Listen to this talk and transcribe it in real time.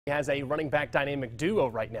He has a running back dynamic duo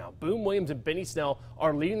right now. Boom Williams and Benny Snell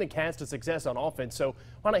are leading the Cats to success on offense. So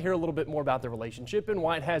why not hear a little bit more about their relationship and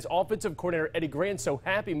why it has offensive coordinator Eddie Gran so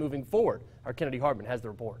happy moving forward. Our Kennedy Hardman has the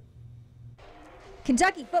report.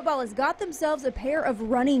 Kentucky football has got themselves a pair of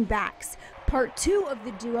running backs. Part 2 of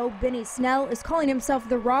the duo, Benny Snell is calling himself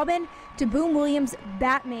the Robin to Boom Williams'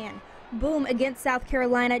 Batman. Boom against South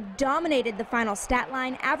Carolina dominated the final stat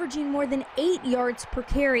line, averaging more than 8 yards per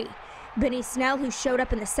carry. Benny Snell, who showed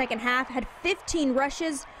up in the second half, had 15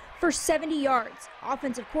 rushes for 70 yards.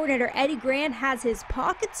 Offensive coordinator Eddie Gran has his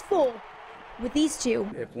pockets full with these two.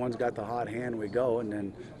 If one's got the hot hand, we go, and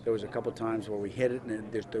then there was a couple times where we hit it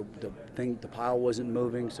and the pile wasn't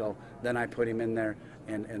moving, so then I put him in there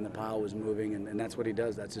and the pile was moving, and that's what he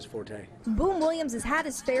does. That's his forte. Boom Williams has had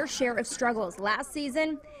his fair share of struggles. Last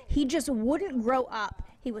season, he just wouldn't grow up.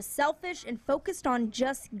 He was selfish and focused on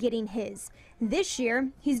just getting his. This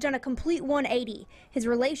year, he's done a complete 180. His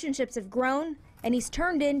relationships have grown, and he's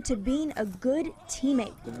turned into being a good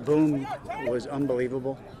teammate. Boom was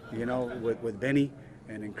unbelievable, you know, with Benny,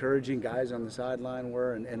 and encouraging guys on the sideline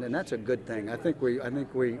were, and that's a good thing. I think we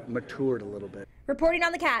matured a little bit. Reporting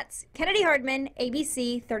on the Cats, Kennedy Hardman,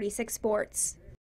 ABC 36 Sports.